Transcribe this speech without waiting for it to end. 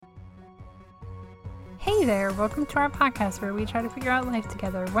Hey there, welcome to our podcast where we try to figure out life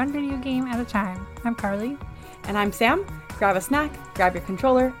together, one video game at a time. I'm Carly. And I'm Sam. Grab a snack, grab your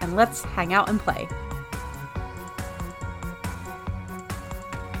controller, and let's hang out and play.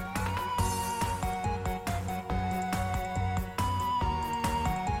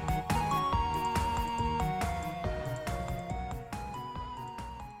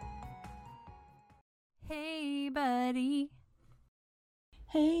 Hey, buddy.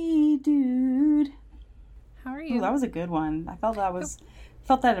 Hey, dude. How are you? Ooh, that was a good one. I felt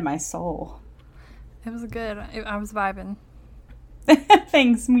that in my soul. It was good. I was vibing.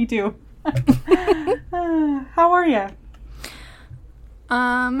 Thanks, me too. How are you?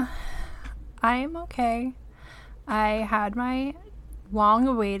 I am okay. I had my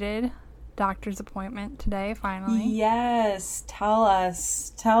long-awaited doctor's appointment today, finally. Yes, tell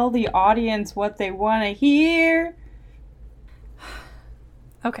us. Tell the audience what they want to hear.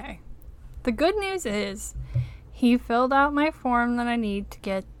 Okay. The good news is he filled out my form that I need to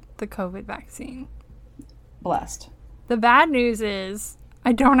get the COVID vaccine. Blessed. The bad news is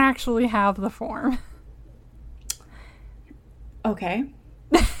I don't actually have the form. Okay.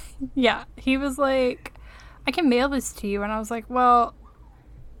 Yeah, he was like, I can mail this to you. And I was like, well,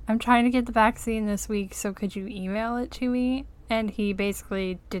 I'm trying to get the vaccine this week, so could you email it to me? And he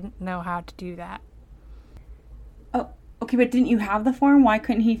basically didn't know how to do that. Oh, okay, but didn't you have the form? Why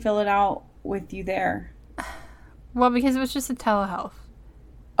couldn't he fill it out with you there? Well, because it was just a telehealth.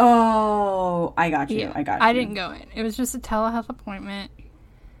 Oh, I got you. Yeah, I got you. I didn't go in. It was just a telehealth appointment.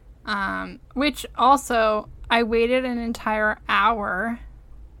 Which also, I waited an entire hour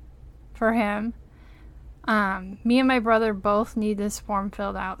for him. Me and my brother both need this form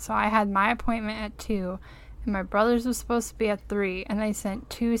filled out. So I had my appointment at 2, and my brother's was supposed to be at 3, and they sent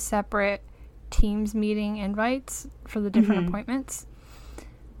 2 separate Teams meeting invites for the different appointments.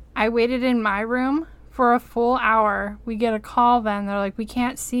 I waited in my room for a full hour. We get a call then. They're like, we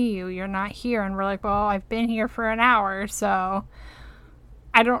can't see you. You're not here. And we're like, well, I've been here for an hour, so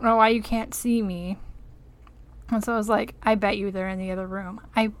I don't know why you can't see me. And so I was like, I bet you they're in the other room.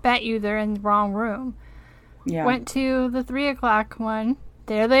 I bet you they're in the wrong room. Yeah. Went to the 3 o'clock one.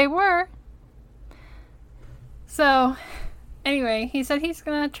 There they were. So, anyway, he said he's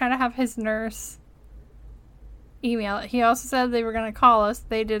going to try to have his nurse email it. He also said they were going to call us.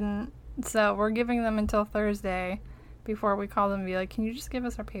 They didn't. So, we're giving them until Thursday before we call them and be like, can you just give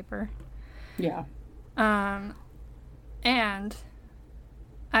us our paper? Yeah. And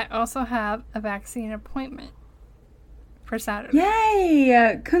I also have a vaccine appointment for Saturday.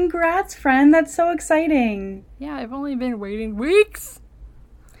 Yay! Congrats, friend. That's so exciting. Yeah, I've only been waiting weeks.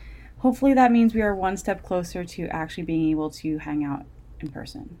 Hopefully that means we are one step closer to actually being able to hang out in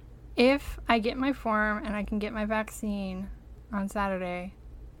person. If I get my form and I can get my vaccine on Saturday,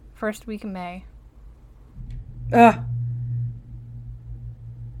 first week of May. Ugh.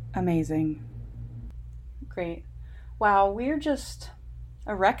 Amazing. Great. Wow, we're just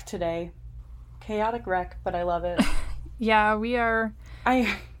a wreck today. Chaotic wreck, but I love it. Yeah, we are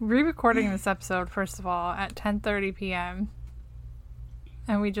re-recording this episode, first of all, at 10:30 p.m.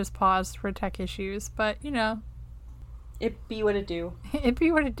 And we just paused for tech issues, but, you know. It be what it do. It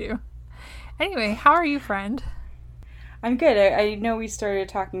be what it do. Anyway, how are you, friend? I'm good. I know we started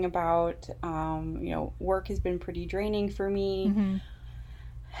talking about, work has been pretty draining for me. Mm-hmm.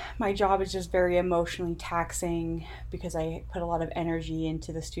 My job is just very emotionally taxing because I put a lot of energy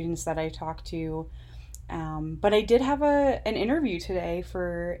into the students that I talk to. But I did have an interview today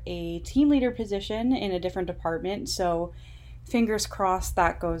for a team leader position in a different department, so fingers crossed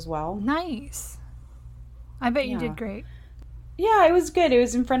that goes well. Nice. I bet you did great. Yeah, it was good. It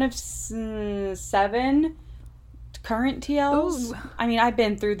was in front of 7 current TLs. Ooh. I mean, I've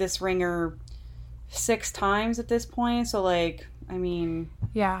been through this ringer 6 times at this point, so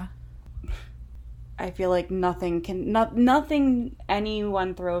yeah. I feel like nothing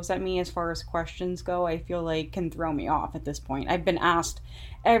anyone throws at me as far as questions go, I feel like can throw me off at this point. I've been asked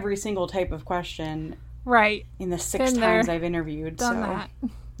every single type of question. Right. In the 6 times I've interviewed. Done that.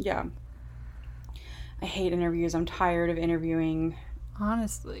 Yeah. I hate interviews. I'm tired of interviewing.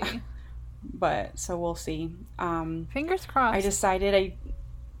 Honestly. But, so we'll see. Fingers crossed. I decided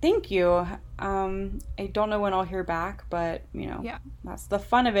thank you. I don't know when I'll hear back, but, yeah. That's the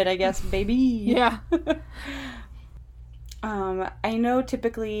fun of it, I guess, baby. Yeah. I know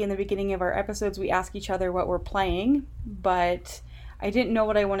typically in the beginning of our episodes we ask each other what we're playing, but I didn't know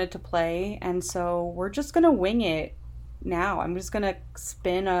what I wanted to play, and so we're just going to wing it now. I'm just going to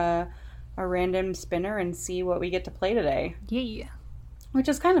spin a random spinner and see what we get to play today. Yeah. Which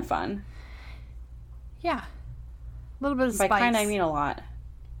is kind of fun. Yeah. A little bit of spice. By kind, I mean a lot.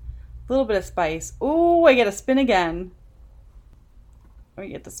 A little bit of spice. Ooh, I get a spin again. We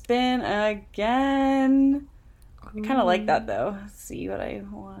get the spin again. I kind of like that, though. Let's see what I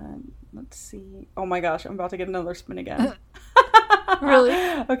want. Let's see. Oh my gosh, I'm about to get another spin again. Really?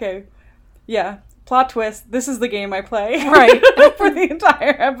 Okay. Yeah. Plot twist. This is the game I play. Right. For the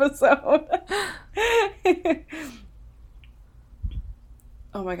entire episode.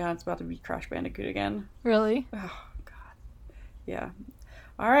 Oh my god, it's about to be Crash Bandicoot again. Really? Oh god. Yeah.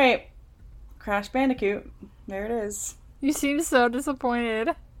 Alright. Crash Bandicoot. There it is. You seem so disappointed.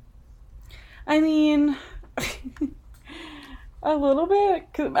 I mean, a little bit.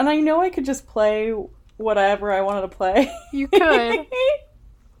 And I know I could just play whatever I wanted to play. You could.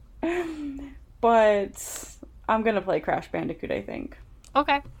 But I'm going to play Crash Bandicoot, I think.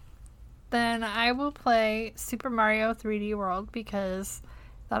 Okay. Then I will play Super Mario 3D World because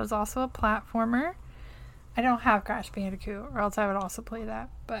that is also a platformer. I don't have Crash Bandicoot, or else I would also play that.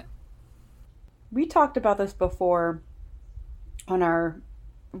 But we talked about this before on our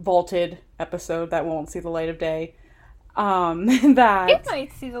vaulted episode that won't see the light of day. That it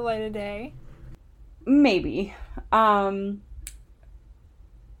might see the light of day. Maybe.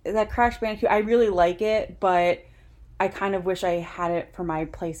 That Crash Bandicoot, I really like it, but I kind of wish I had it for my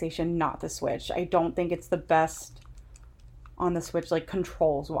PlayStation, not the Switch. I don't think it's the best on the Switch, like,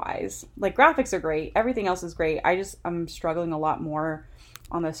 controls-wise. Like, graphics are great. Everything else is great. I'm struggling a lot more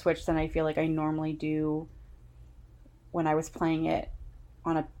on the Switch than I feel like I normally do when I was playing it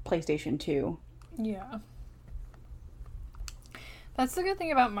on a PlayStation 2. Yeah. That's the good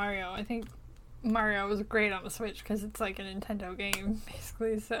thing about Mario. I think Mario was great on the Switch because it's like a Nintendo game,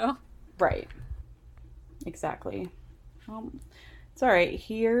 basically, so. Right. Exactly. It's alright.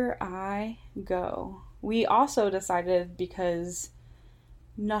 Here I go. We also decided, because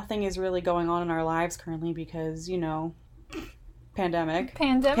nothing is really going on in our lives currently because, you know, pandemic.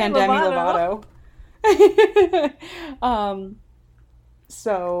 Pandemic Lovato.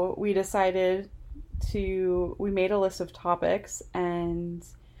 So we decided we made a list of topics, and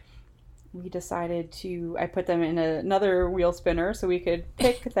we decided I put them in another wheel spinner so we could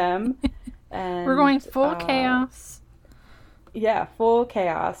pick them. And we're going full chaos. Yeah, full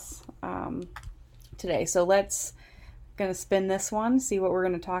chaos today. So gonna spin this one, see what we're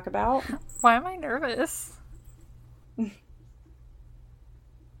gonna talk about. Why am I nervous?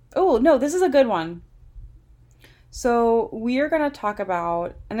 Oh, no, this is a good one. So we are going to talk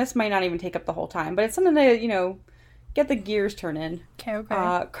about, and this might not even take up the whole time, but it's something to, get the gears turning.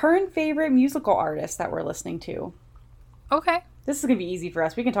 Okay. Current favorite musical artists that we're listening to. Okay. This is going to be easy for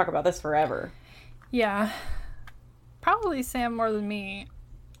us. We can talk about this forever. Yeah. Probably Sam more than me.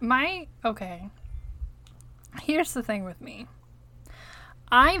 Okay. Here's the thing with me.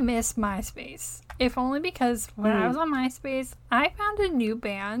 I miss MySpace. If only because when I was on MySpace, I found a new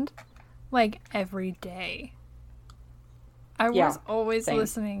band like every day. I was always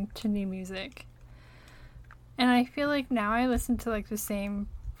listening to new music. And I feel like now I listen to like the same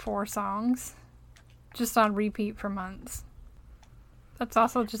 4 songs just on repeat for months. That's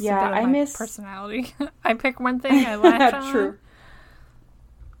also just a bit of my personality. I pick one thing, I latch on. True.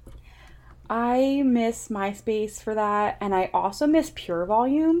 I miss MySpace for that, and I also miss Pure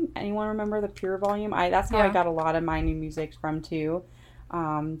Volume. Anyone remember the Pure Volume? That's how I got a lot of my new music from too.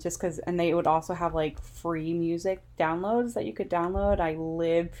 Just because, and they would also have like free music downloads that you could download. I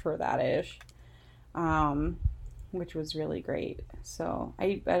lived for that ish, which was really great. So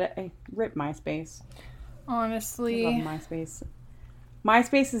I ripped MySpace. Honestly, I love MySpace.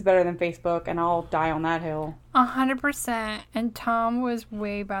 MySpace is better than Facebook, and I'll die on that hill. 100%. And Tom was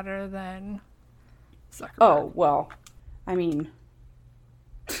way better than Zuckerberg. Oh, well, I mean,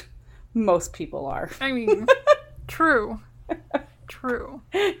 most people are. I mean, true. True.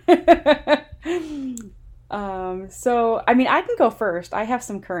 So, I mean, I can go first. I have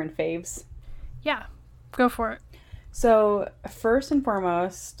some current faves. Yeah, go for it. So, first and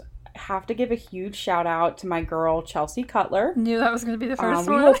foremost, I have to give a huge shout out to my girl, Chelsea Cutler. Knew that was going to be the first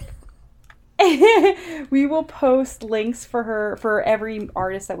one. We will post links for her, for every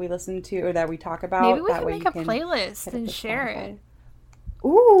artist that we listen to or that we talk about. Maybe we can make a playlist and share it.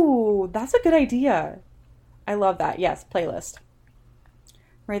 Ooh, that's a good idea. I love that. Yes, playlist.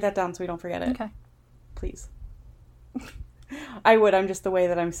 Write that down so we don't forget it. Okay. Please. I would. I'm just the way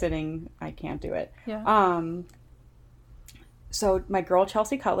that I'm sitting. I can't do it. Yeah. So my girl,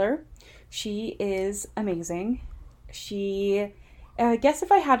 Chelsea Cutler, she is amazing. I guess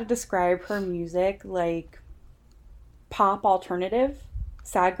if I had to describe her music, like pop alternative,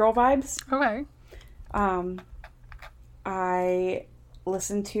 sad girl vibes. Okay. I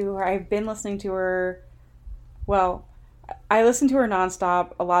listen to her. I've been listening to her. Well, I listen to her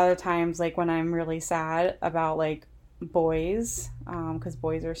nonstop a lot of the times, like when I'm really sad about like boys, because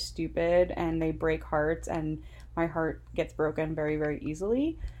boys are stupid and they break hearts, and my heart gets broken very, very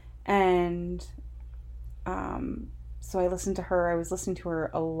easily. And so I listened to her. I was listening to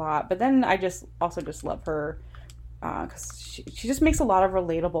her a lot, but then I just also just love her because she just makes a lot of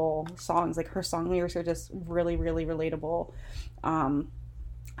relatable songs. Like her song lyrics are just really, really relatable,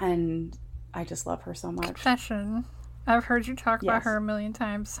 and I just love her so much. Confession. I've heard you talk about her a million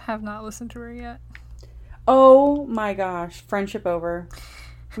times. Have not listened to her yet. Oh my gosh. Friendship over.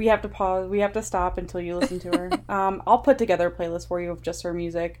 We have to pause. We have to stop until you listen to her. I'll put together a playlist for you of just her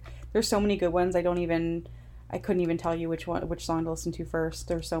music. There's so many good ones. I couldn't even tell you which song to listen to first.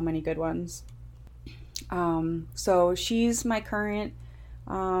 There's so many good ones. So she's my current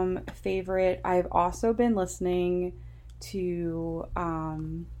favorite. I've also been listening to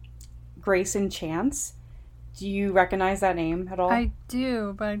Grace and Chance. Do you recognize that name at all? I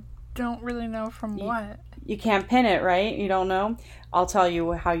do, but I don't really know from what. You can't pin it, right? You don't know? I'll tell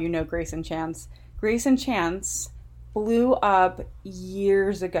you how you know Grace and Chance. Grace and Chance blew up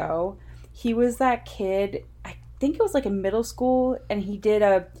years ago. He was that kid, I think it was like in middle school, and he did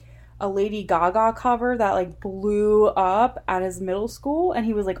a Lady Gaga cover that like blew up at his middle school, and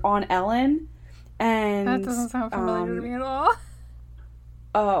he was like on Ellen. And that doesn't sound familiar to me at all.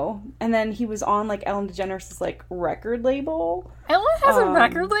 Oh, and then he was on like Ellen DeGeneres' like record label. Ellen has a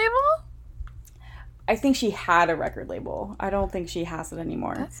record label? I think she had a record label. I don't think she has it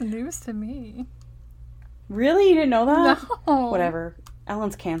anymore. That's news to me. Really? You didn't know that? No. Whatever.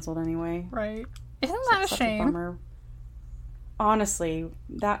 Ellen's canceled anyway. Right. Isn't that a shame? A bummer. Honestly,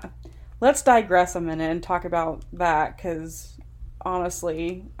 let's digress a minute and talk about that, because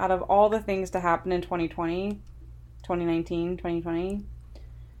honestly, out of all the things to happen in 2020, 2019, 2020,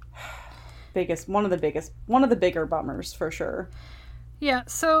 one of the bigger bummers for sure. Yeah,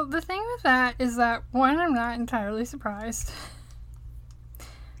 so the thing with that is that, one, I'm not entirely surprised.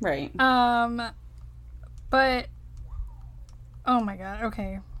 Right. But, oh my god,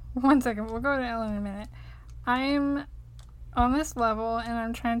 okay. 1 second, we'll go to Ellen in a minute. I'm on this level, and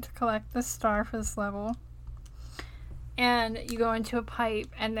I'm trying to collect the star for this level. And you go into a pipe,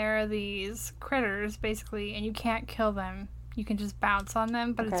 and there are these critters, basically, and you can't kill them. You can just bounce on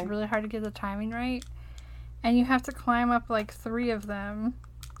them, but It's really hard to get the timing right. And you have to climb up like 3 of them,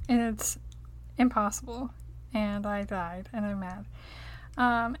 and it's impossible. And I died, and I'm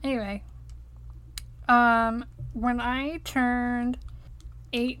mad. Anyway, when I turned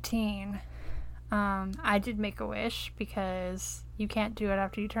 18, I did Make-A-Wish because you can't do it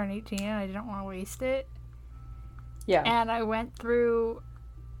after you turn 18, and I didn't want to waste it. Yeah. And I went through...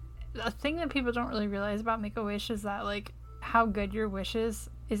 The thing that people don't really realize about Make-A-Wish is that, like, how good your wish is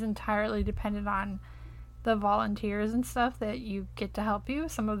entirely dependent on the volunteers and stuff that you get to help you.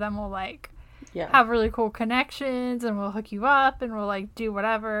 Some of them will, like, have really cool connections and will hook you up and will, like, do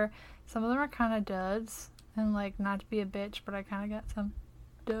whatever. Some of them are kind of duds. And, like, not to be a bitch, but I kind of got some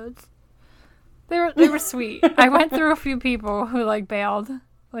duds. They were sweet. I went through a few people who, like, bailed,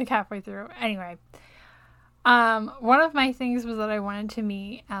 like, halfway through. Anyway. One of my things was that I wanted to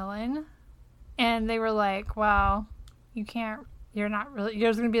meet Ellen. And they were like, well, there's going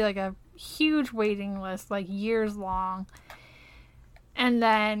to be, like, a huge waiting list, like, years long. And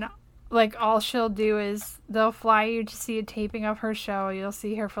then, like, all she'll do is they'll fly you to see a taping of her show. You'll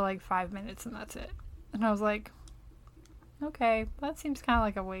see her for, like, 5 minutes, and that's it. And I was like, okay, that seems kind of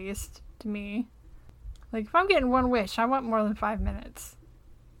like a waste to me. Like, if I'm getting one wish, I want more than 5 minutes.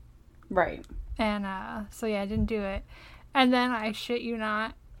 Right. And, so yeah, I didn't do it. And then, I shit you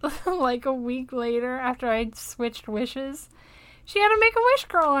not, like a week later, after I switched wishes, she had a Make-A-Wish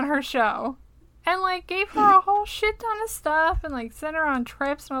girl on her show. And, like, gave her a whole shit ton of stuff and, like, sent her on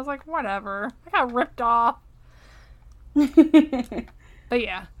trips. And I was like, whatever. I got ripped off. But,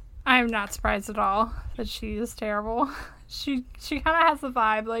 yeah. I'm not surprised at all that she is terrible. She kind of has the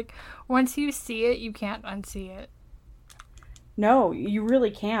vibe. Like, once you see it, you can't unsee it. No, you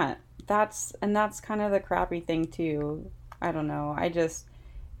really can't. That's kind of the crappy thing, too. I don't know.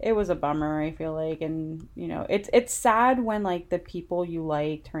 It was a bummer, I feel like. And, you know, it's sad when, like, the people you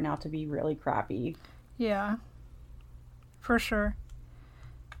like turn out to be really crappy. Yeah. For sure.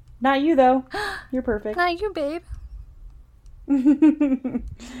 Not you, though. You're perfect. Not you, babe.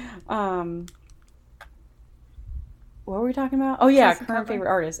 What were we talking about? Oh, yeah, current favorite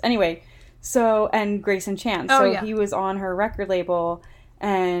artist. Anyway, so, and Grace and Chance. He was on her record label,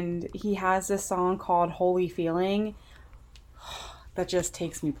 and he has this song called Holy Feeling that just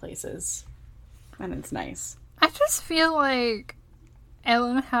takes me places. And it's nice. I just feel like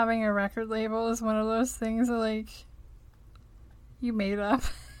Ellen having a record label is one of those things that, like, You made up.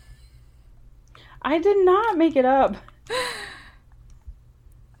 I did not make it up.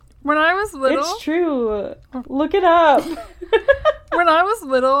 When I was little... It's true. Look it up. When I was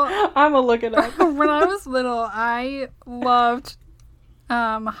little... I'm gonna look it up. When I was little, I loved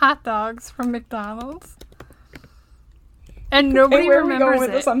hot dogs from McDonald's. And nobody where remembers are we going with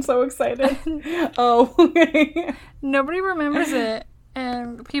it. this? I'm so excited. Oh, okay. Nobody remembers it.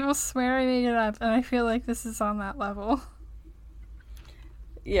 And people swear I made it up. And I feel like this is on that level.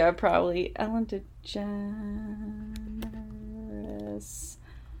 Yeah, probably. Ellen DeGeneres.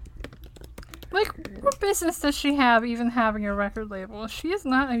 Like, what business does she have even having a record label? She is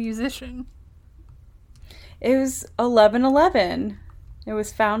not a musician. It was 11:11. It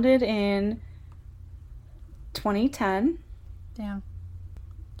was founded in 2010. Damn.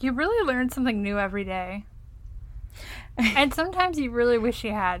 You really learn something new every day. And sometimes you really wish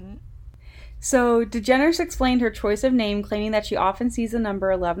you hadn't. So, DeGeneres explained her choice of name, claiming that she often sees the number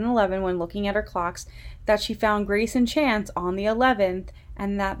 1111 when looking at her clocks, that she found Grace and Chance on the 11th,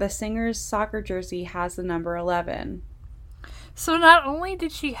 and that the singer's soccer jersey has the number 11. So not only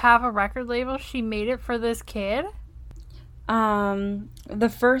did she have a record label, she made it for this kid? The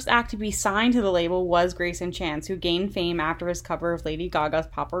first act to be signed to the label was Grayson Chance, who gained fame after his cover of Lady Gaga's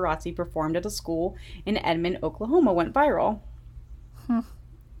Paparazzi performed at a school in Edmond, Oklahoma went viral.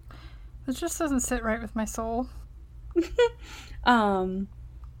 This just doesn't sit right with my soul. I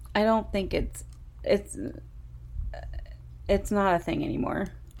don't think it's not a thing anymore.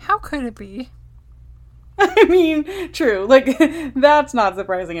 How could it be? I mean, true. Like, that's not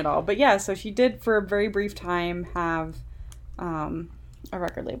surprising at all. But yeah, so she did for a very brief time have a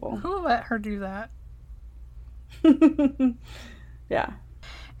record label. Who let her do that? Yeah.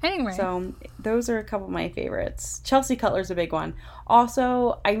 Anyway. So those are a couple of my favorites. Chelsea Cutler's a big one.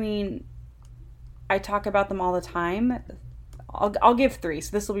 Also, I mean, I talk about them all the time. I'll give 3, so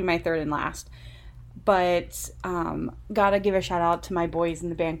this will be my third and last. But gotta give a shout out to my boys in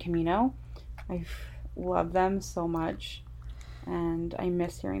the band Camino. I love them so much, and I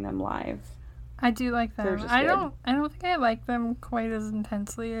miss hearing them live. I do like them. I good. don't think I like them quite as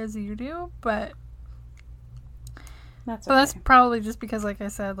intensely as you do, but that's probably just because, like I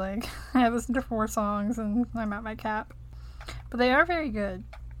said, like I listened to 4 songs and I'm at my cap. But they are very good.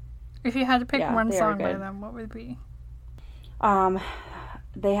 If you had to pick one song by them, what would it be?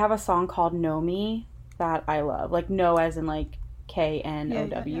 They have a song called Know Me that I love. Like, know as in like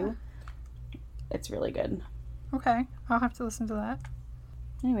KNOW. Yeah. It's really good. Okay. I'll have to listen to that.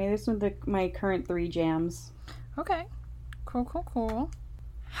 Anyway, this is my current 3 jams. Okay. Cool.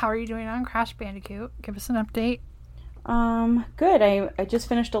 How are you doing on Crash Bandicoot? Give us an update. Good. I just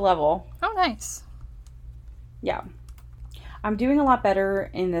finished a level. Oh, nice. Yeah. I'm doing a lot better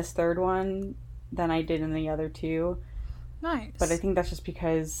in this third one than I did in the other 2. Nice. But I think that's just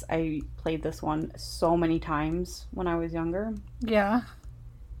because I played this one so many times when I was younger. Yeah.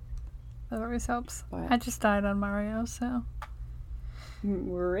 That always helps. But I just died on Mario, so.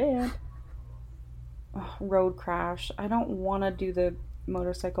 Red. Oh, Road Crash. I don't want to do the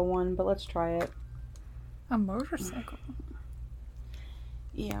motorcycle one, but let's try it. A motorcycle?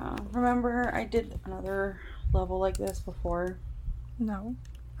 Yeah. Remember, I did another level like this before. No.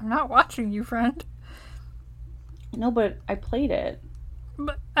 I'm not watching you, friend. No, but I played it.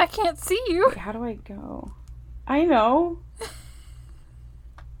 But I can't see you. Wait, how do I go? I know.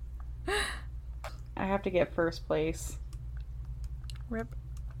 I have to get first place. Rip.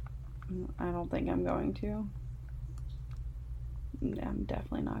 I don't think I'm going to. I'm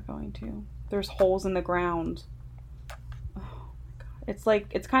definitely not going to. There's holes in the ground. Oh my god.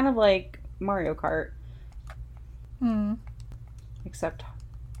 It's kind of like Mario Kart. Except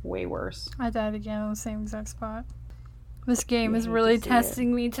way worse. I died again on the same exact spot. This game is really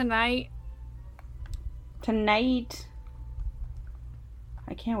testing me tonight. Tonight.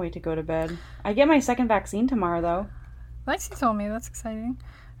 I can't wait to go to bed. I get my second vaccine tomorrow, though. Lexi told me. That's exciting.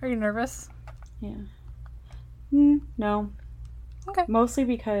 Are you nervous? Yeah. No. Okay. Mostly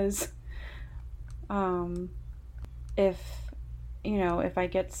because, if I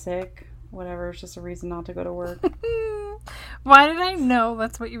get sick, whatever, it's just a reason not to go to work. Why did I know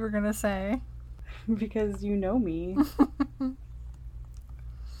that's what you were going to say? Because you know me.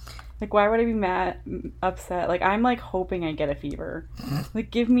 Like, why would I be upset? Like, I'm, like, hoping I get a fever.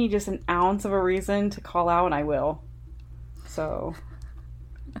 Like, give me just an ounce of a reason to call out and I will. So.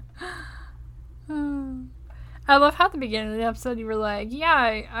 I love how at the beginning of the episode you were like,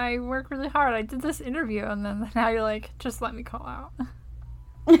 yeah, I work really hard. I did this interview. And then now you're like, just let me call out.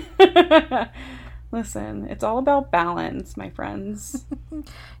 Listen, it's all about balance, my friends.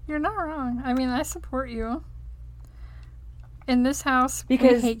 You're not wrong. I mean, I support you. In this house,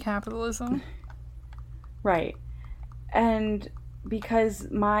 Because we hate capitalism. right. And because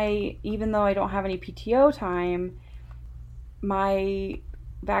even though I don't have any PTO time, my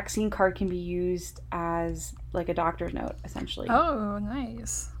vaccine card can be used as like a doctor's note, essentially. Oh,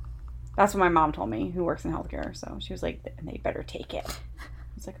 nice. That's what my mom told me, who works in healthcare. So she was like, they better take it.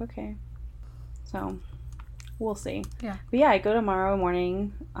 I was like, okay. So we'll see. Yeah. But yeah, I go tomorrow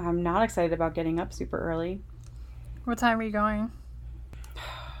morning. I'm not excited about getting up super early. What time are you going?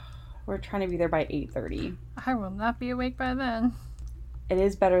 We're trying to be there by 8:30. I will not be awake by then. It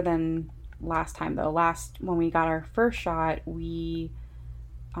is better than last time, though. When we got our first shot, we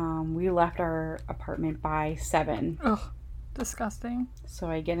left our apartment by 7. Ugh, disgusting. So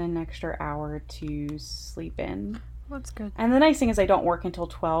I get an extra hour to sleep in. That's good. And the nice thing is I don't work until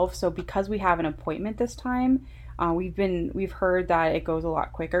 12. So because we have an appointment this time, we've heard that it goes a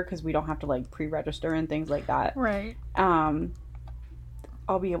lot quicker because we don't have to like pre-register and things like that. Right.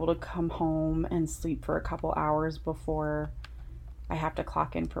 I'll be able to come home and sleep for a couple hours before I have to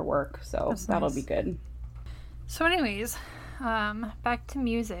clock in for work. So that'll be good. So anyways, back to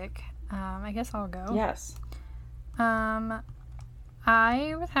music. I guess I'll go. Yes.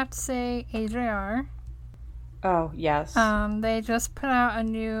 I would have to say AJR. Oh, yes. They just put out a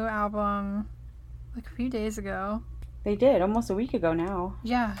new album like a few days ago. They did, almost a week ago now.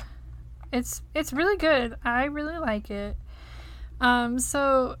 Yeah. It's really good. I really like it.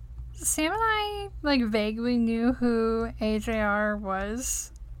 So Sam and I like vaguely knew who AJR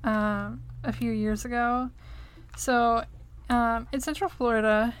was a few years ago. So in Central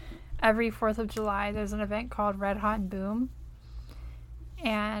Florida, every 4th of July, there's an event called Red Hot and Boom.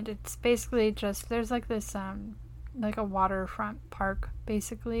 And it's basically just, there's like this, like a waterfront park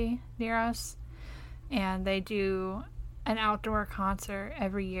basically near us. And they do an outdoor concert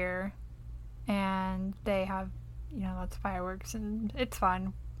every year. And they have, lots of fireworks and it's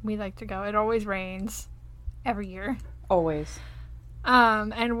fun. We like to go. It always rains every year. Always.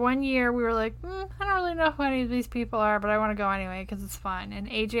 And one year we were like, I don't really know who any of these people are, but I want to go anyway because it's fun. And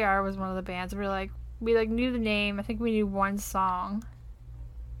AJR was one of the bands. We knew the name. I think we knew one song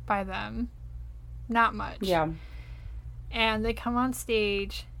by them. Not much. Yeah. And they come on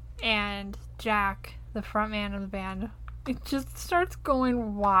stage and Jack, the front man of the band, it just starts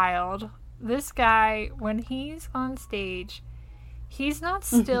going wild. This guy, when he's on stage, he's not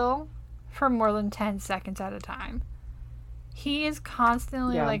still for more than 10 seconds at a time. He is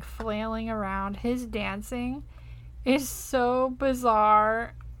constantly like flailing around. His dancing is so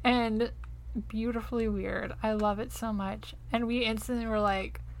bizarre and beautifully weird. I love it so much. And we instantly were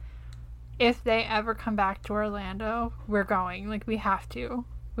like, if they ever come back to Orlando, we're going. Like, we have to.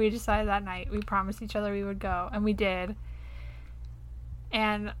 We decided that night. We promised each other we would go. And we did.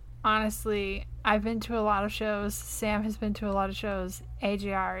 And honestly, I've been to a lot of shows. Sam has been to a lot of shows.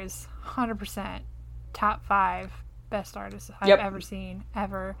 AJR is 100% top 5 best artists I've ever seen,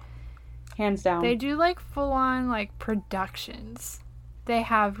 ever. Hands down. They do like full-on like productions. They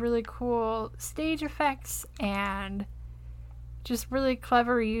have really cool stage effects and just really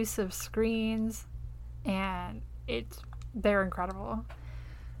clever use of screens, and they're incredible.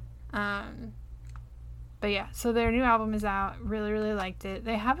 But yeah, so their new album is out. Really, really liked it.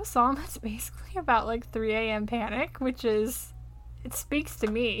 They have a song that's basically about like 3 a.m. panic, it speaks to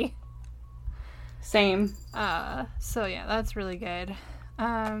me. Same. So yeah, that's really good.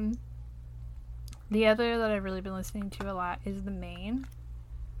 The other that I've really been listening to a lot is The Maine.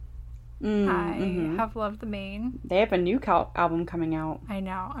 I have loved The Maine. They have a new album coming out. I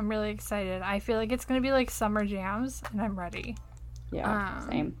know. I'm really excited. I feel like it's going to be like summer jams, and I'm ready. Yeah,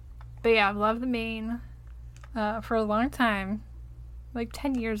 same. But yeah, I've loved The Maine for a long time. Like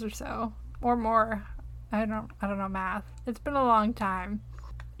 10 years or so. Or more. I don't know math. It's been a long time.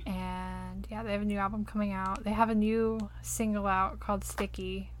 And yeah, they have a new album coming out. They have a new single out called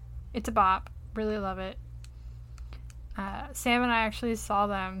Sticky. It's a bop. Really love it. Sam and I actually saw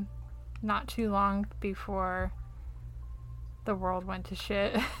them not too long before the world went to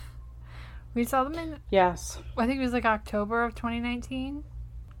shit. We saw them in... Yes. I think it was like October of 2019.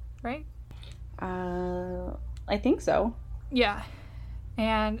 Right? I think so. Yeah.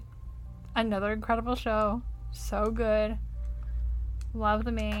 And another incredible show. So good. Love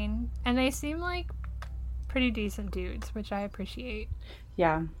The Maine. And they seem like pretty decent dudes, which I appreciate.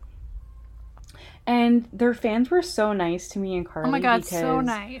 Yeah. And their fans were so nice to me and Carly. Oh my god, so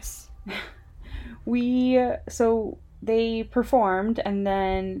nice. So they performed and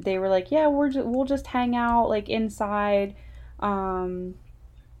then they were like, yeah, we'll just hang out like inside. And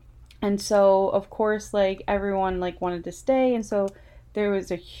so of course like everyone like wanted to stay, and so there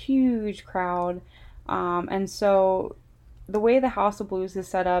was a huge crowd. And so the way the House of Blues is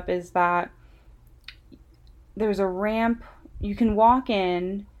set up is that there's a ramp. You can walk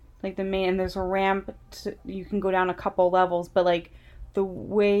in, like the main, and there's a ramp. You can go down a couple levels, but like the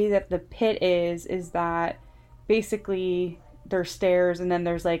way that the pit is that basically there's stairs, and then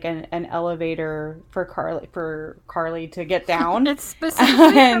there's like an elevator for Carly to get down. It's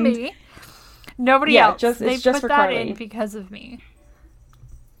specifically for me. Nobody else. They it's just put for that Carly. in because of me.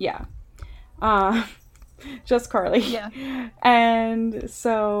 Yeah. Just Carly. Yeah. And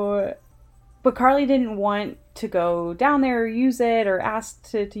so, but Carly didn't want to go down there or use it or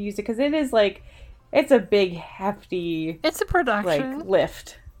ask to use it because it is like, it's a big, hefty... It's a production. Like,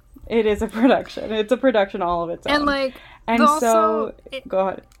 lift. It is a production. It's a production all of its own. And like... And so... Go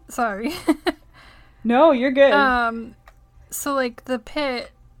ahead. Sorry. No, you're good. So like the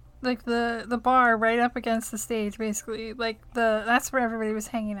pit... Like the bar right up against the stage, basically. Like that's where everybody was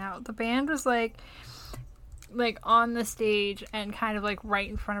hanging out. The band was like on the stage and kind of like right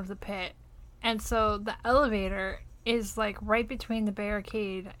in front of the pit. And so the elevator is like right between the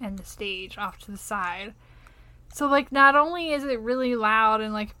barricade and the stage off to the side. So like not only is it really loud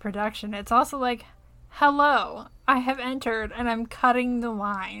and like production, it's also like, hello, I have entered and I'm cutting the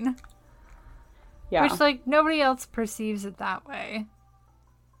line. Yeah. Which like nobody else perceives it that way.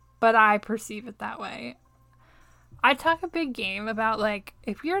 But I perceive it that way. I talk a big game about, like,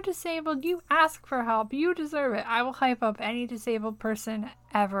 if you're disabled, you ask for help. You deserve it. I will hype up any disabled person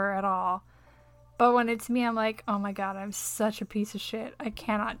ever at all. But when it's me, I'm like, oh my god, I'm such a piece of shit. I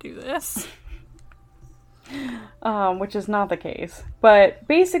cannot do this. Which is not the case. But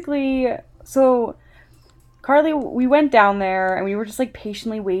basically, so Carly, we went down there and we were just, like,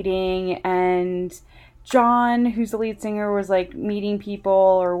 patiently waiting, and John, who's the lead singer, was like meeting people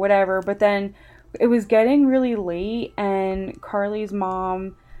or whatever, but then it was getting really late and Carly's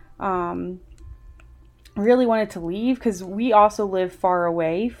mom really wanted to leave because we also live far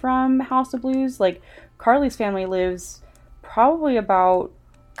away from House of Blues. Like, Carly's family lives probably about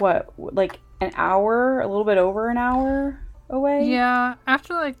like an hour, a little bit over an hour away. Yeah,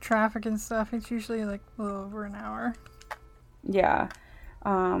 after like traffic and stuff, it's usually like a little over an hour. Yeah.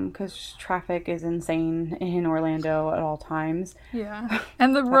 Because traffic is insane in Orlando at all times. Yeah.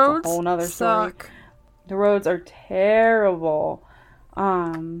 And the roads a whole nother suck. Story. The roads are terrible.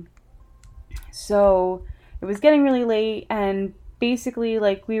 So it was getting really late, and basically,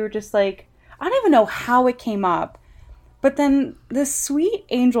 like, we were just like, I don't even know how it came up, but then this sweet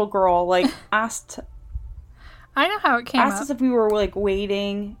angel girl, like, asked... I know how it came up. Asked us if we were, like,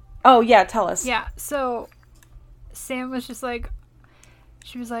 waiting. Oh, yeah, tell us. Yeah, so Sam was just like...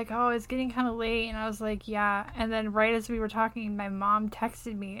 She was like, oh, it's getting kind of late. And I was like, yeah. And then right as we were talking, my mom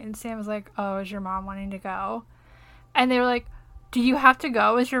texted me. And Sam was like, oh, is your mom wanting to go? And they were like, do you have to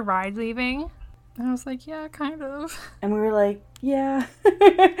go? Is your ride leaving? And I was like, yeah, kind of. And we were like, yeah.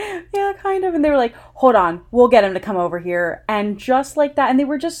 Yeah, kind of. And they were like, hold on. We'll get him to come over here. And just like that. And they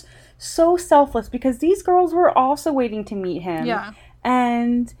were just so selfless because these girls were also waiting to meet him. Yeah.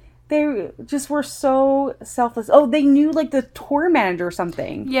 And... they just were so selfless. Oh, they knew, like, the tour manager or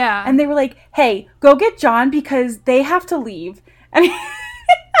something. Yeah. And they were like, hey, go get John because they have to leave. I mean,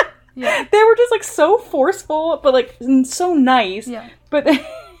 yeah. They were just, like, so forceful, but, like, so nice. Yeah. But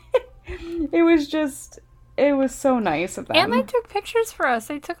it was so nice of them. And they took pictures for us.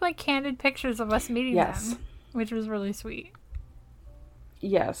 They took, like, candid pictures of us meeting them, which was really sweet.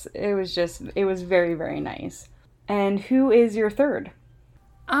 Yes. It was very, very nice. And who is your third?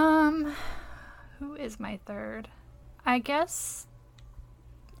 Who is my third? I guess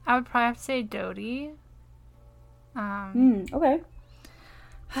I would probably have to say Dodie. Okay.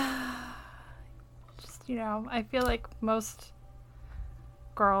 Just, I feel like most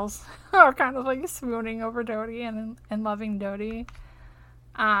girls are kind of like swooning over Dodie and loving Dodie.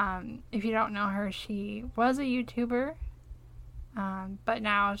 If you don't know her, she was a YouTuber. But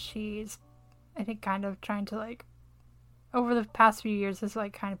now she's, I think, kind of trying to, like, over the past few years has,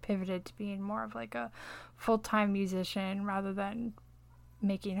 like, kind of pivoted to being more of, like, a full-time musician rather than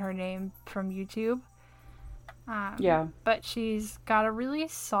making her name from YouTube. Yeah. But she's got a really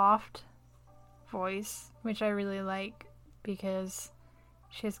soft voice, which I really like because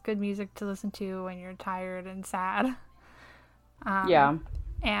she has good music to listen to when you're tired and sad. Yeah.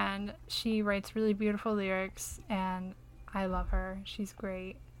 And she writes really beautiful lyrics, and I love her. She's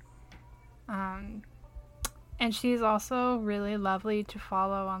great. And she's also really lovely to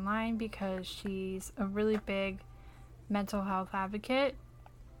follow online because she's a really big mental health advocate.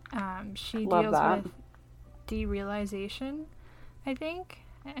 She deals with derealization, I think.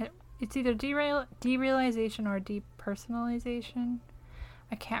 It's either derealization or depersonalization.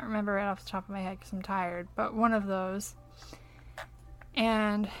 I can't remember right off the top of my head because I'm tired, but one of those.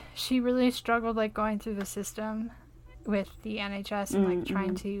 And she really struggled, like, going through the system with the NHS and, like,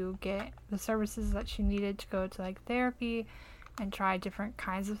 trying to get the services that she needed to go to, like, therapy and try different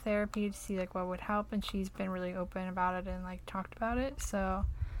kinds of therapy to see, like, what would help. And she's been really open about it and, like, talked about it. So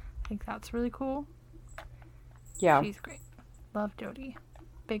I think that's really cool. Yeah. She's great. Love Jodie.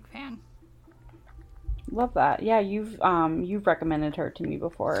 Big fan. Love that. Yeah, you've recommended her to me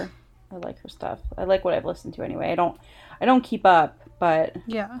before. I like her stuff. I like what I've listened to anyway. I don't keep up, but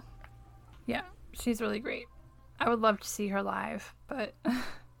yeah, she's really great. I would love to see her live, but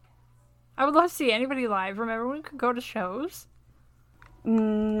I would love to see anybody live. Remember when we could go to shows?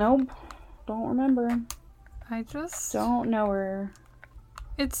 Nope, don't remember. I just don't know her.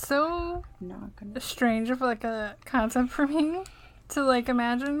 It's so not gonna... strange of like a concept for me to like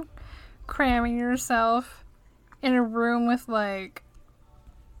imagine cramming yourself in a room with like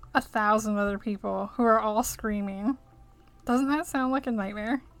 1,000 other people who are all screaming. Doesn't that sound like a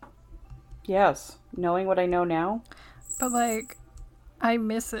nightmare? Yes, knowing what I know now. But like, I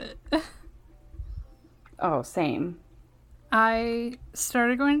miss it. Oh, same. I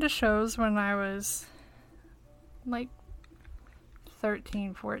started going to shows when I was like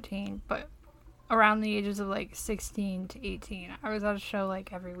 13, 14, but around the ages of like 16 to 18. I was at a show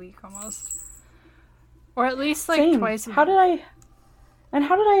like every week almost. Or at least like same. Twice a week. How did I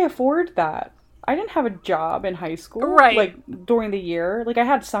afford that? I didn't have a job in high school. Right. Like, during the year. Like, I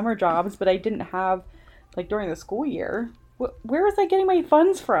had summer jobs, but I didn't have, like, during the school year. Where was I getting my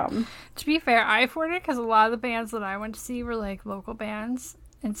funds from? To be fair, I afforded it because a lot of the bands that I went to see were, like, local bands.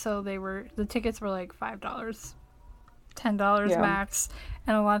 And so the tickets were, like, $5, $10 max.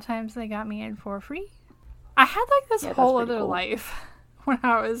 And a lot of times they got me in for free. I had, like, this whole other cool life when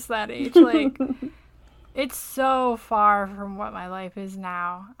I was that age. Like, it's so far from what my life is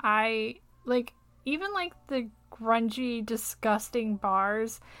now. Like, even, like, the grungy, disgusting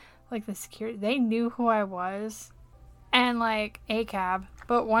bars, like, the security, they knew who I was. And, like, a cab.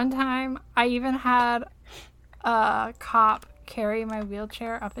 But one time, I even had a cop carry my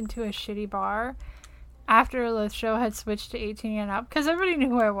wheelchair up into a shitty bar after the show had switched to 18 and up. Because everybody knew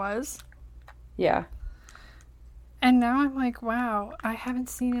who I was. Yeah. And now I'm like, wow, I haven't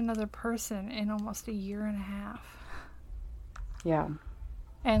seen another person in almost a year and a half. Yeah.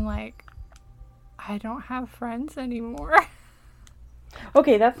 And, like, I don't have friends anymore.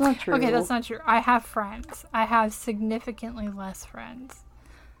 Okay, that's not true. Okay, that's not true. I have friends. I have significantly less friends.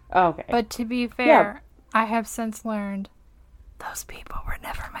 Okay. But to be fair, I have since learned those people were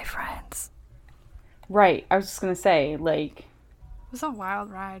never my friends. Right. I was just going to say, like... It was a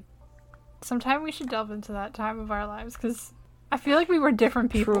wild ride. Sometime we should delve into that time of our lives, because I feel like we were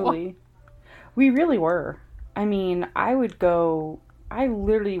different people. Truly. We really were. I mean, I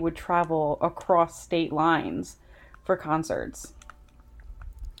literally would travel across state lines for concerts.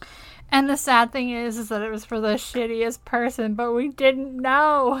 And the sad thing is that it was for the shittiest person, but we didn't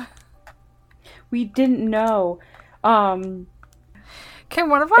know. We didn't know. Can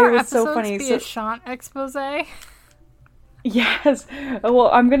one of our episodes be a Shant expose? Yes. Well,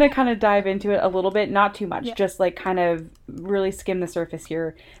 I'm going to kind of dive into it a little bit, not too much, just like kind of really skim the surface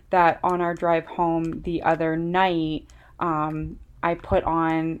here, that on our drive home the other night, I put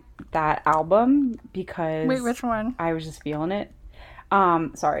on that album because... Wait, which one? I was just feeling it.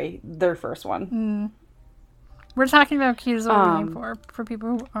 Sorry, their first one. We're talking about Cues What We Aim for people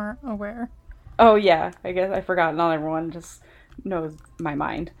who aren't aware. Oh, yeah. I guess I forgot. Not everyone just knows my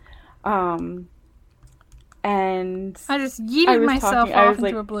mind. And I just yeeted myself off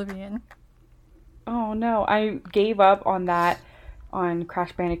into oblivion. Oh, no. I gave up on that on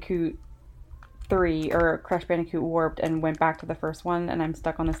Crash Bandicoot 3, or Crash Bandicoot Warped, and went back to the first one, and I'm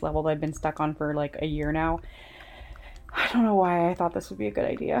stuck on this level that I've been stuck on for like a year now. I don't know why I thought this would be a good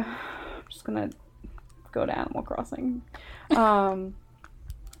idea. I'm just gonna go to Animal Crossing. Oh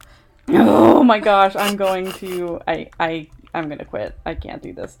my gosh, I'm gonna quit. I can't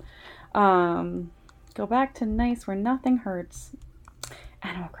do this. Go back to nice where nothing hurts.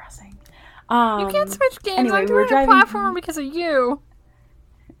 Animal Crossing. You can't switch games. Anyway, I'm doing a platformer because of you.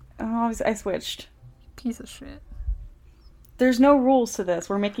 Oh, I switched. Piece of shit. There's no rules to this.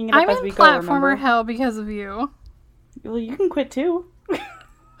 We're making it up as we go, remember? I'm in platformer hell because of you. Well, you can quit too.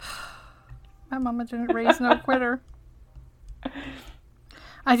 My mama didn't raise no quitter.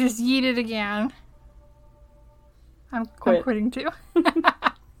 I just yeeted again. I'm quitting too. This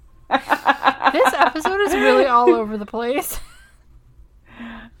episode is really all over the place.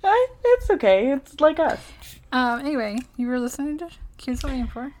 It's okay. It's like us. Anyway, you were listening to Cues What We Aim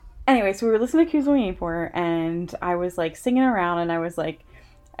For. Anyway, so we were listening to Cues What We Aim For, and I was like singing around, and I was like,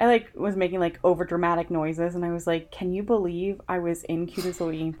 I like was making like over dramatic noises, and I was like, "Can you believe I was in Cute Is What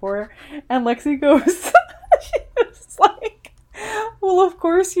We Aim For?" And Lexi goes, she was like, "Well, of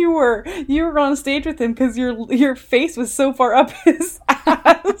course you were. You were on stage with him because your face was so far up his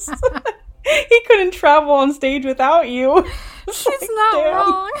ass. He couldn't travel on stage without you." She's like, not damn.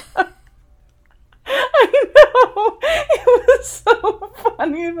 Wrong. I know. It was so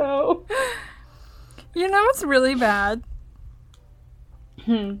funny though. You know what's really bad?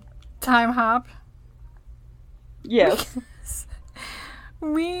 Time hop. Yes.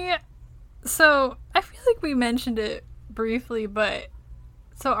 So I feel like we mentioned it briefly, but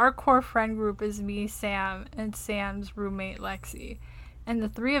so our core friend group is me, Sam, and Sam's roommate Lexi, and the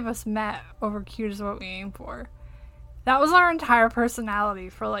three of us met over Cute Is What We Aim For. That was our entire personality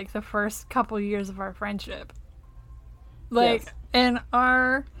for like the first couple years of our friendship. Like,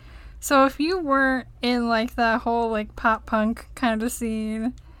 yes. So if you weren't in like that whole like pop punk kind of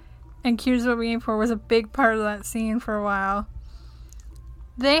scene, and Cute Is What We Aim For was a big part of that scene for a while,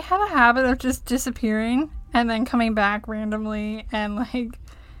 they had a habit of just disappearing and then coming back randomly, and like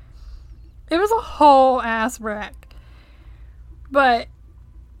it was a whole ass wreck. But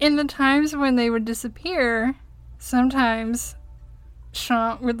in the times when they would disappear, sometimes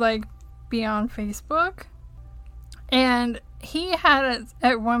Sean would like be on Facebook, and he had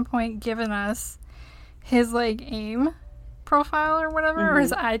at one point given us his like AIM profile or whatever, or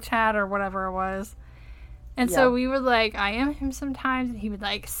his iChat or whatever it was. And so we would like IM him sometimes, and he would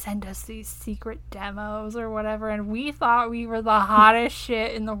like send us these secret demos or whatever, and we thought we were the hottest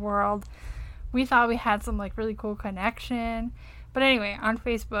shit in the world. We thought we had some like really cool connection. But anyway, on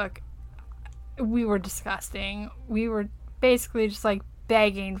Facebook, we were disgusting. We were basically just like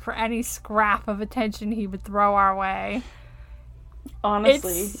begging for any scrap of attention he would throw our way.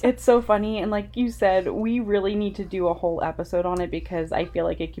 Honestly, it's so funny, and like you said, we really need to do a whole episode on it because I feel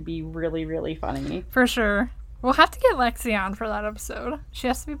like it could be really, really funny. For sure. We'll have to get Lexi on for that episode. She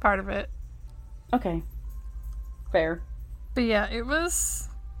has to be part of it. Okay. Fair. But yeah, it was...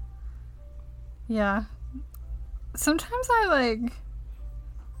 Yeah. Sometimes I like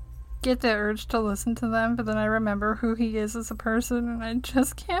get the urge to listen to them, but then I remember who he is as a person, and I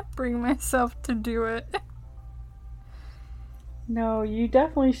just can't bring myself to do it. No, you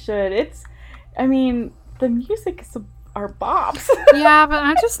definitely should. I mean, the music is our bops. Yeah, but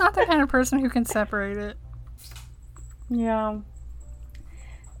I'm just not the kind of person who can separate it. Yeah.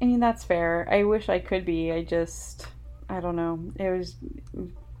 I mean, that's fair. I wish I could be. I don't know. It was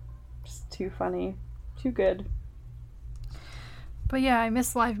just too funny. Too good. But yeah, I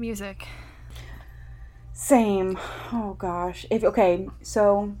miss live music. Same. Oh gosh.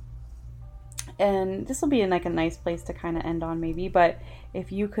 So... And this will be like a nice place to kind of end on, maybe. But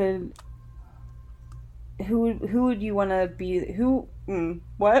if you could, who would you want to be?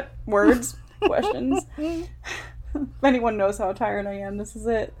 What words? Questions? If anyone knows how tired I am, this is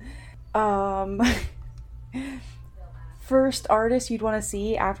it. First artist you'd want to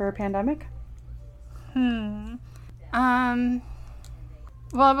see after a pandemic? Well,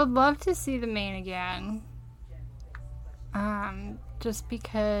 I would love to see The Maine again. Just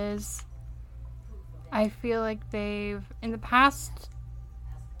because I feel like they've, in the past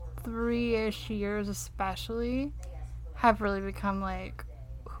 3-ish years especially, have really become like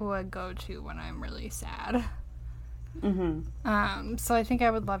who I go to when I'm really sad. So I think I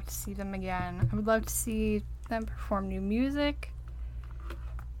would love to see them again. I would love to see them perform new music.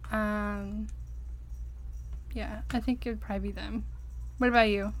 Yeah, I think it would probably be them. What about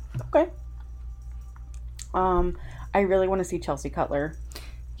you? Okay. I really want to see Chelsea Cutler.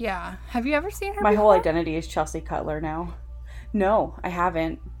 Yeah. Have you ever seen her My before? whole identity is Chelsea Cutler now. No, I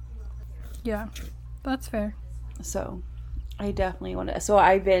haven't. Yeah, that's fair. So, I definitely want to. So,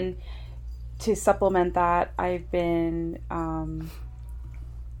 to supplement that, I've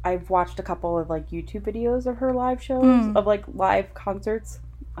watched a couple of like YouTube videos of her live shows, of like live concerts,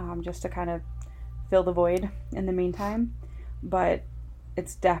 just to kind of fill the void in the meantime. But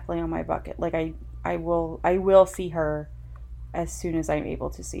it's definitely on my bucket. Like, I will see her as soon as I'm able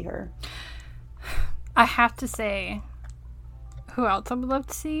to see her. I have to say, who else I would love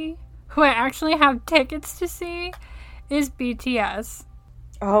to see, who I actually have tickets to see, is BTS.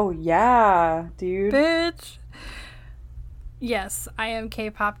 Oh, yeah, dude. Bitch. Yes, I am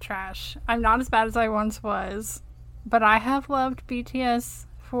K-pop trash. I'm not as bad as I once was, but I have loved BTS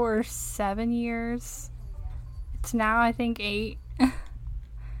for 7 years. It's now, I think, 8.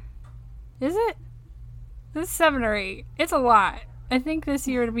 Is it? This is 7 or 8. It's a lot. I think this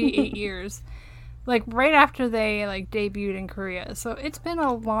year it'll be 8 years. Like, right after they, like, debuted in Korea. So, it's been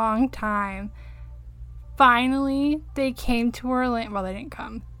a long time. finally, they came to Orlando. Well, they didn't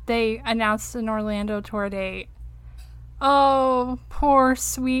come. They announced an Orlando tour date. Oh, poor,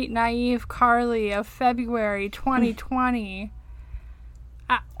 sweet, naive Carly of February 2020.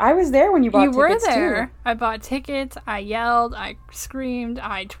 I was there when you bought tickets, You were there. too. I bought tickets. I yelled. I screamed.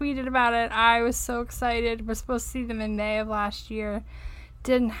 I tweeted about it. I was so excited. We're supposed to see them in May of last year.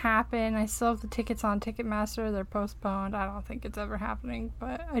 Didn't happen. I still have the tickets on Ticketmaster. They're postponed. I don't think it's ever happening,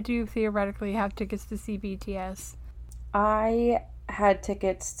 but I do theoretically have tickets to see BTS. I had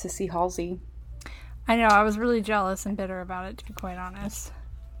tickets to see Halsey. I know. I was really jealous and bitter about it, to be quite honest.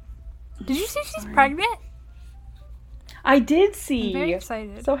 Did you see she's pregnant? I did see. I'm very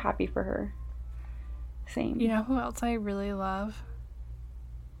excited. So happy for her. Same. You know who else I really love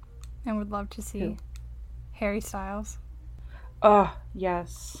and would love to see? Who? Harry Styles. Oh,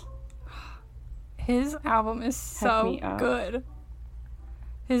 yes. His album is so me up. good.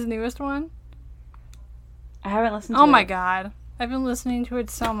 His newest one. I haven't listened to it. Oh my god. I've been listening to it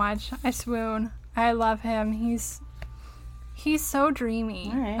so much. I swoon. I love him. He's so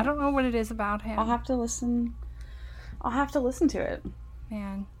dreamy. All right. I don't know what it is about him. I'll have to listen to it.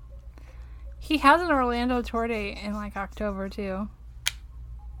 Man. He has an Orlando tour date in like October too.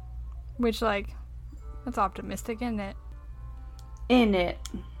 Which like, that's optimistic, isn't it? In it.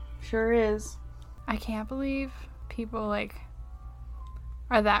 Sure is. I can't believe people like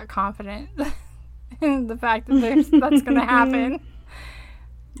are that confident in the fact that that's gonna happen.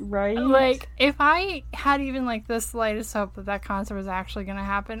 Right? Like, if I had even like the slightest hope that concert was actually gonna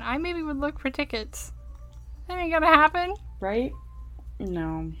happen, I maybe would look for tickets. That ain't gonna happen. Right?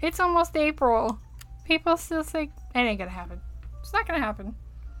 No. It's almost April. People still think it ain't gonna happen. It's not gonna happen.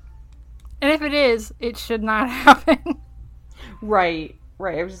 And if it is, it should not happen. Right.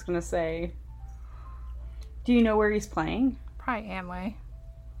 I was just gonna say. Do you know where he's playing? Probably Amway.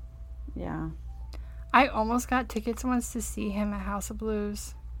 Yeah. I almost got tickets once to see him at House of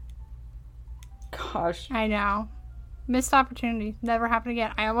Blues. Gosh. I know. Missed opportunity. Never happen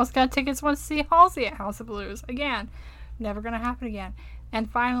again. I almost got tickets once to see Halsey at House of Blues. Again. Never gonna happen again. And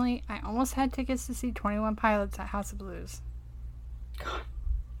finally, I almost had tickets to see 21 Pilots at House of Blues. God.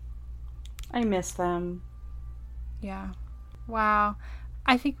 I miss them. Yeah. Wow.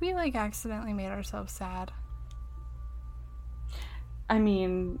 I think we like accidentally made ourselves sad. I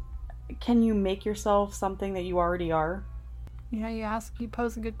mean, can you make yourself something that you already are? You know, you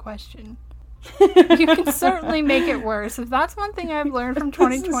pose a good question. You can certainly make it worse. If that's one thing I've learned from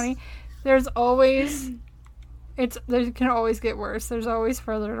 2020, there can always get worse. There's always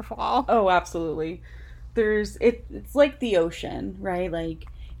further to fall. Oh, absolutely. It's like the ocean, right? Like,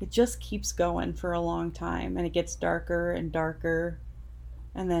 it just keeps going for a long time, and it gets darker and darker,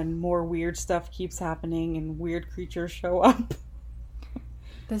 and then more weird stuff keeps happening, and weird creatures show up.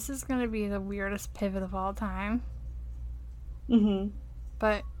 This is going to be the weirdest pivot of all time. Mm-hmm.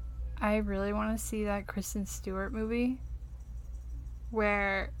 But I really want to see that Kristen Stewart movie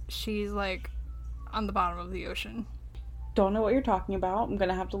where she's, like, on the bottom of the ocean. Don't know what you're talking about. I'm going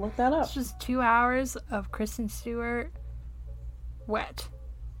to have to look that up. It's just 2 hours of Kristen Stewart wet.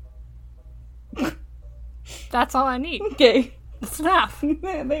 That's all I need. Okay. That's enough.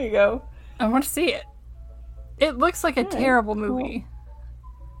 There you go. I want to see it. It looks like a Alright, terrible cool. movie.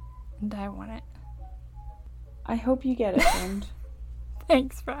 And I want it. I hope you get it, friend.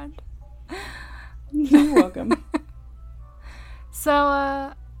 Thanks, friend. You're welcome.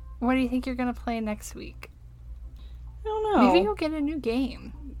 So, what do you think you're going to play next week? I don't know. Maybe you'll get a new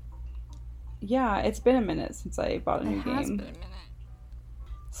game. Yeah, it's been a minute since I bought a new It has game. been a minute.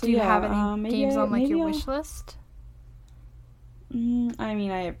 So Do you yeah, have any games on like your I'll- wish list? I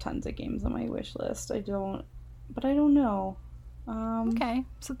mean, I have tons of games on my wish list. I don't know. Okay,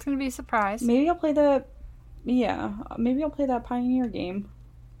 so it's going to be a surprise. Maybe I'll play maybe I'll play that Pioneer game.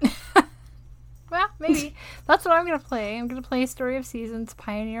 Well, maybe. That's what I'm going to play. I'm going to play Story of Seasons,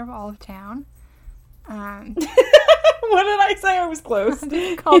 Pioneer of Olive Town. What did I say? I was close.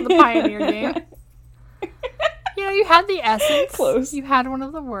 It's called the Pioneer game. You know, you had the essence. Close. You had one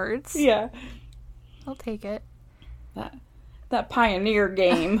of the words. Yeah. I'll take it. That Pioneer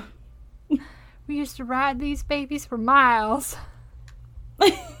game. We used to ride these babies for miles.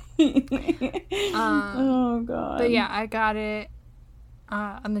 Oh, God. But yeah, I got it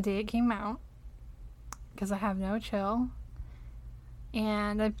on the day it came out. Because I have no chill.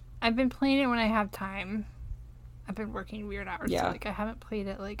 And I've been playing it when I have time. I've been working weird hours. Yeah. So, like, I haven't played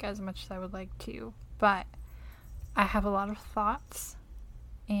it, like, as much as I would like to. But I have a lot of thoughts.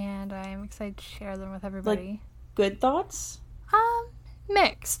 And I am excited to share them with everybody. Good thoughts?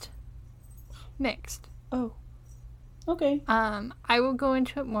 Mixed. Oh. Okay. I will go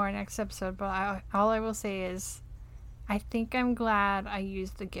into it more next episode, but all I will say is I think I'm glad I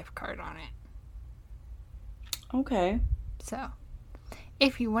used the gift card on it. Okay. So,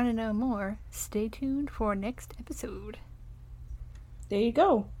 if you want to know more, stay tuned for next episode. There you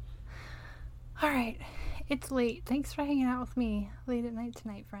go. All right. It's late. Thanks for hanging out with me late at night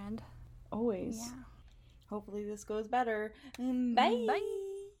tonight, friend. Always. Yeah. Hopefully this goes better. Bye. Bye.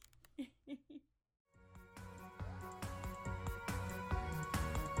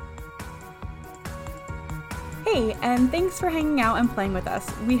 Hey, and thanks for hanging out and playing with us.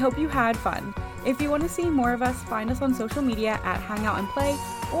 We hope you had fun. If you want to see more of us, find us on social media at Hangout and Play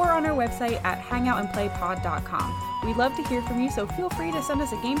or on our website at hangoutandplaypod.com. We'd love to hear from you, so feel free to send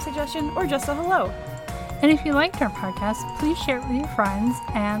us a game suggestion or just a hello. And if you liked our podcast, please share it with your friends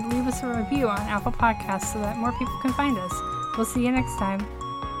and leave us a review on Apple Podcasts so that more people can find us. We'll see you next time.